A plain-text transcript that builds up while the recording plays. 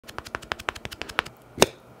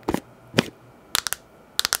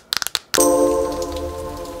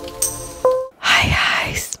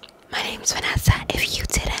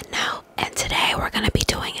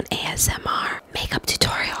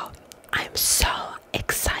so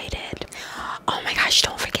excited. Oh my gosh,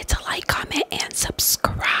 don't forget to like, comment, and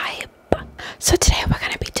subscribe. So today we're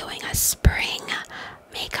going to be doing a spring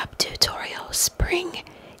makeup tutorial. Spring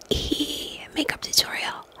makeup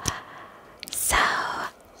tutorial. So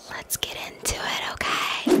let's get into it,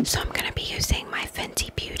 okay? So I'm going to be using my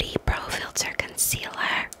Fenty Beauty Pro Filter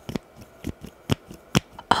Concealer.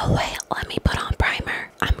 Oh wait, let me put on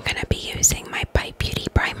primer. I'm going to be using my Bite Beauty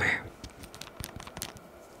Primer.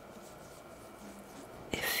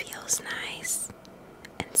 It feels nice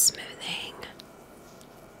and smoothing.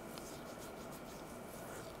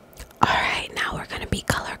 Alright, now we're going to be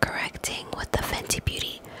color correcting with the Fenty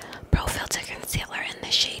Beauty Pro Filter Concealer in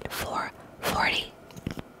the shade 440.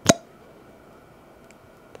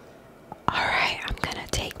 Alright, I'm going to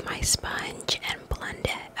take my sponge and blend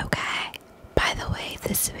it, okay? By the way,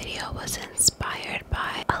 this video was inspired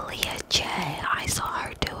by Aaliyah J. I saw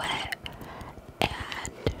her do it,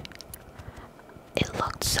 and it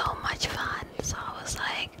looked so much fun, so I was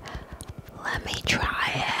like, let me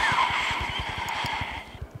try it.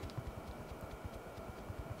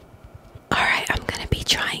 Alright, I'm going to be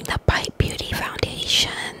trying the Bite Beauty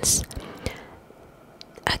foundations.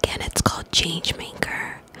 Again, it's called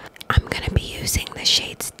Changemaker. I'm going to be using the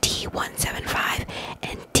shades T175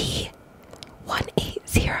 and T180.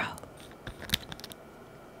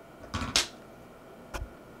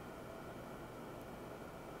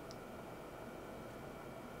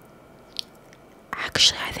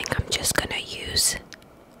 Actually, I think I'm just going to use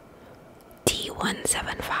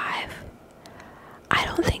T175. I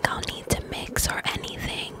don't think I'll need to mix or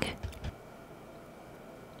anything.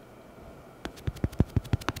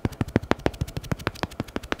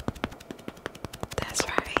 That's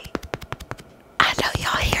right. I know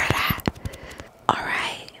y'all hear that.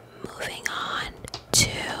 Alright, moving on to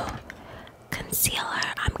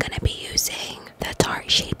concealer. I'm going to be using the Tarte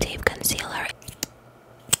Shape Tape Concealer.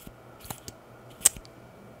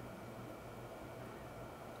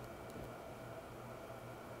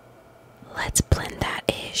 Let's blend that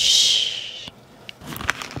ish.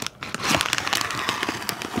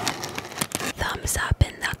 Thumbs up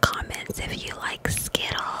in the comments if you like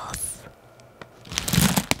Skittles.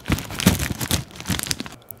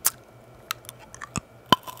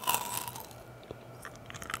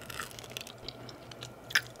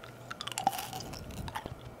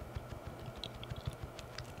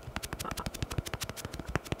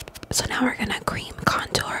 So now we're gonna cream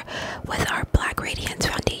contour with our Black Radiance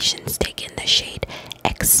Foundation stick in the shade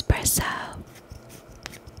Expresso.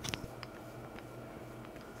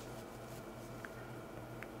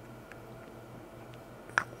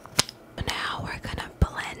 Now we're gonna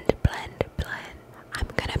blend. I'm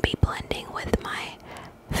gonna be blending with my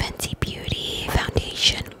Fenty Beauty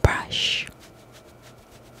foundation brush.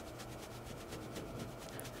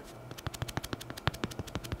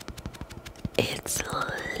 It's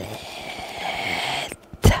lit.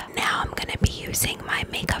 Now I'm gonna be using my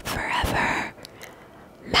Makeup Forever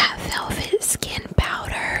Matte Velvet Skin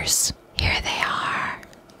Powders. Here they are.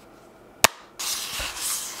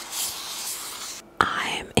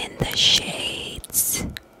 I'm in the shades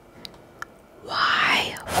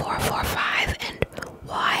Y445 and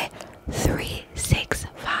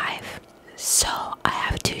Y365. So I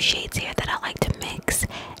have two shades here that I like to mix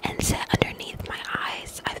and set underneath my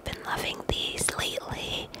eyes. I've been loving these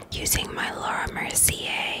lately using my Laura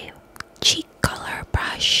Mercier cheek color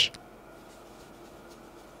brush.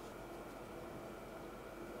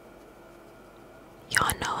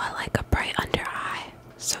 Y'all know I like a bright under eye,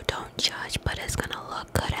 so don't judge, but it's gonna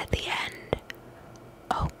look good at the end.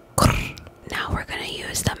 Oh, now we're gonna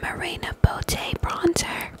use the Morena Beauté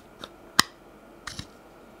bronzer.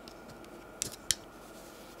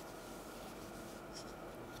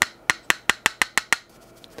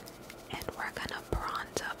 And we're gonna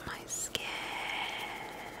bronze up my skin.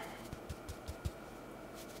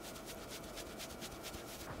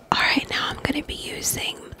 Alright, now I'm gonna be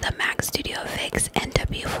using the MAC Studio Fix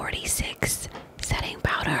NW46 setting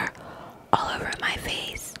powder all over my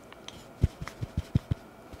face.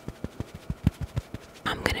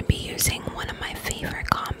 I'm gonna be using one of my favorite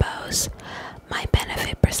combos, my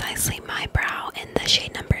Benefit Precisely My Brow in the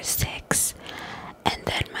shade number 6, and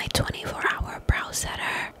then my 24-hour brow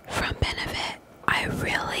setter from Benefit. I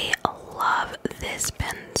really love this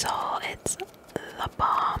pencil. It's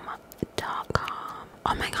thebomb.com.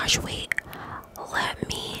 Oh my gosh, wait. Let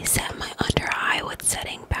me set my under eye with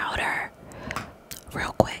setting powder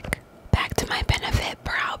real quick. Back to my Benefit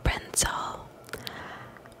brow pencil.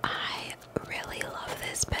 I really love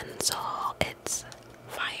this pencil. It's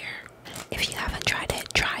fire. If you haven't tried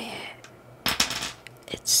it, try it.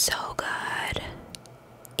 It's so good.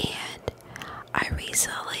 And I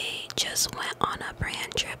recently just went on a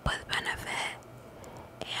brand trip with Benefit,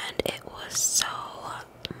 and it was so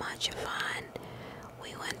much fun.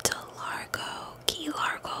 We went to Key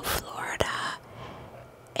Largo, Florida,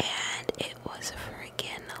 and it was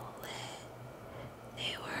freaking lit.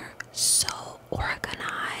 They were so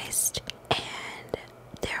organized, and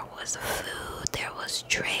there was food, there was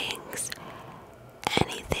drinks,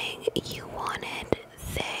 anything you wanted,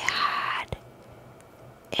 they had.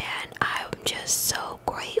 And I'm just so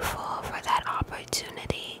grateful for that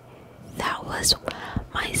opportunity. That was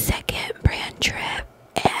my second brand trip,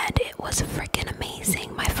 and it was freaking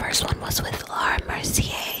amazing. My first one was with Laura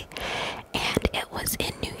Mercier, and it was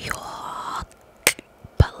in New York.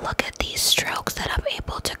 But look at these strokes that I'm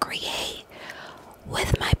able to create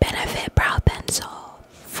with my Benefit brow pencil.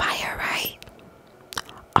 Fire, right?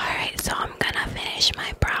 Alright, so I'm gonna finish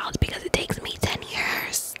my brows because it takes me 10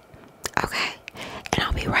 years. Okay, and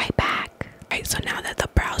I'll be right back. Alright, so now that the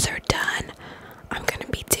brows are done, I'm gonna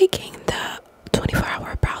be taking the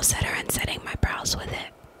 24-hour brow setter and setting my brows with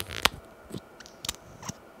it.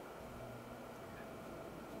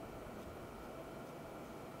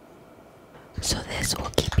 So this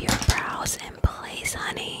will keep your brows in place,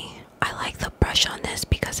 honey. I like the brush on this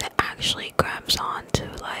because it actually grabs onto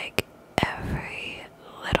like every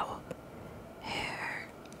little hair.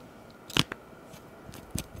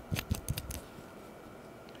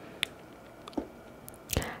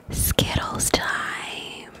 Skittles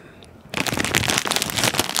time.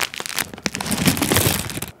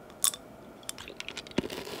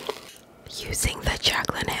 Using the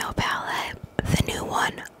Jaclyn Hill palette, the new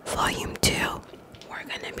one, volume 2, we're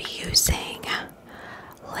gonna be using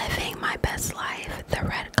Living My Best Life, the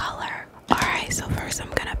red color. Alright, so first I'm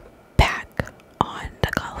gonna pack on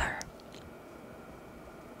the color.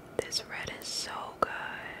 This red is so good,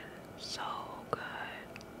 so good.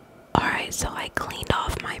 Alright, so I cleaned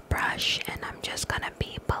off my brush and I'm just gonna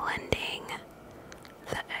be blending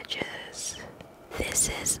the edges. This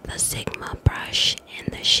is the Sigma brush in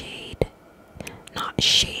the shade, not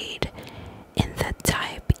shade, in the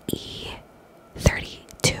type E32.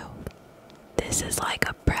 This is like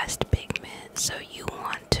a pressed pigment, so you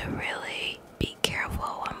want to really be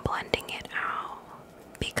careful when blending it out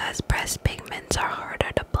because pressed pigments are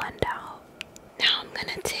harder to blend out. Now I'm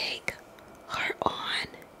gonna take Heart On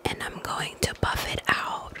and I'm going to buff it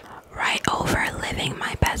out right over Living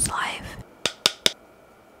My Best Life.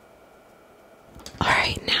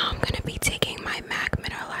 Alright, now I'm gonna be taking my MAC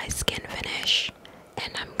Mineralized Skin Finish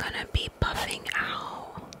and I'm gonna be buffing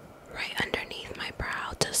out right underneath my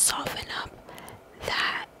brow to soften up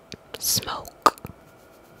that smoke.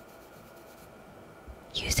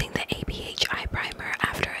 Using the ABH eye primer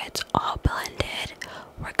after it's all blended,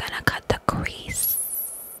 we're gonna cut the crease.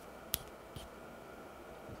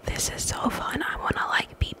 This is so fun. I wanna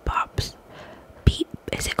like beatbox.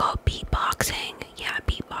 Is it called beatboxing? Yeah,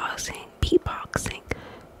 beatboxing. Beatboxing.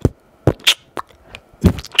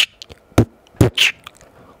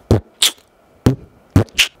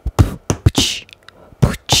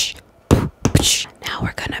 Now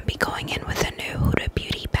we're gonna be going in with a new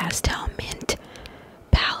Hudabeauty Pastel Mint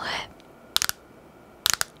palette.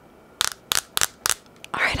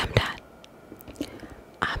 Alright, I'm done.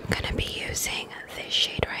 I'm gonna be using this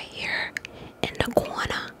shade right here in the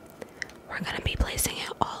corner. We're gonna be placing it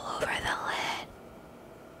all over the lid.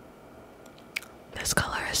 This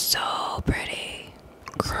color is so pretty.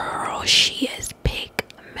 Girl, she is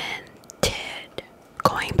pigmented.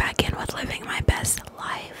 Going back in with Living My Best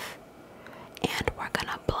Life. And we're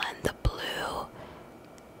gonna blend the blue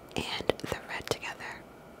and the red together.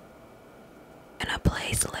 I'm gonna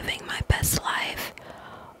place Living My Best Life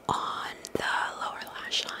on the lower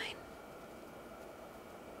lash line.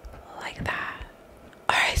 Like that.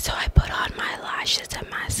 Alright, so I put on my lashes and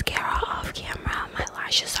mascara off camera. My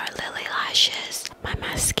lashes are Lily Lashes. My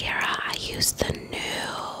mascara, I use the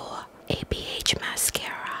new ABH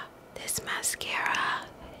mascara. This mascara,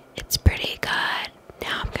 it's pretty good.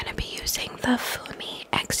 Now I'm gonna be using the Fumi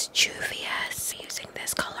X Juvia's. Using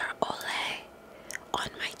this color Ole on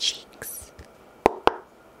my cheeks.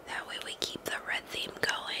 That way we keep the red theme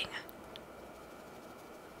going.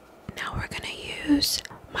 Now we're gonna use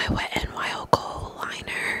my Wet n Wild Kohl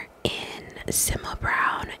liner in Simma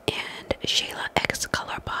Brown and Shayla X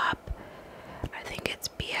Color Pop. I think it's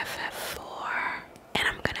BFF4. And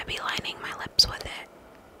I'm gonna be lining my lips with it.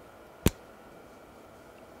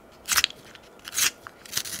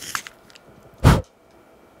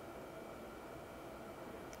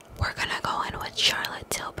 We're gonna go in with Charlotte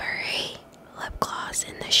Tilbury lip gloss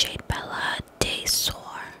in the shade Bella de Sour.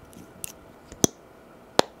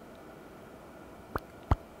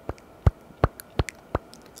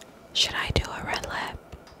 Should I do a red lip?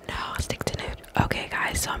 No, I'll stick to nude. Okay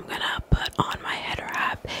guys, so I'm gonna put on my head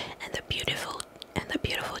wrap and the beautiful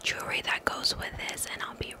jewelry that goes with this, and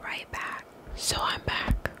I'll be right back. So I'm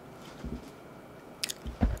back.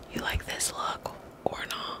 You like this look or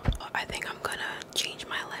not? I think I'm gonna change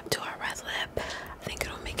my lip to a red lip. I think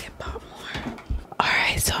it'll make it pop more.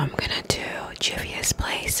 Alright, so I'm gonna do Juvia's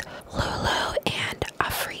Place, Lulu, and A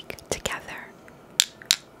Freak together.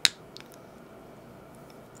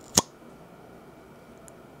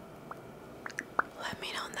 Let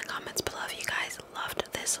me know in the comments below if you guys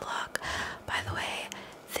loved this look. By the way,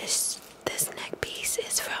 this neck piece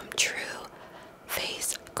is from True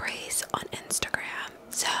Face Grace on Instagram.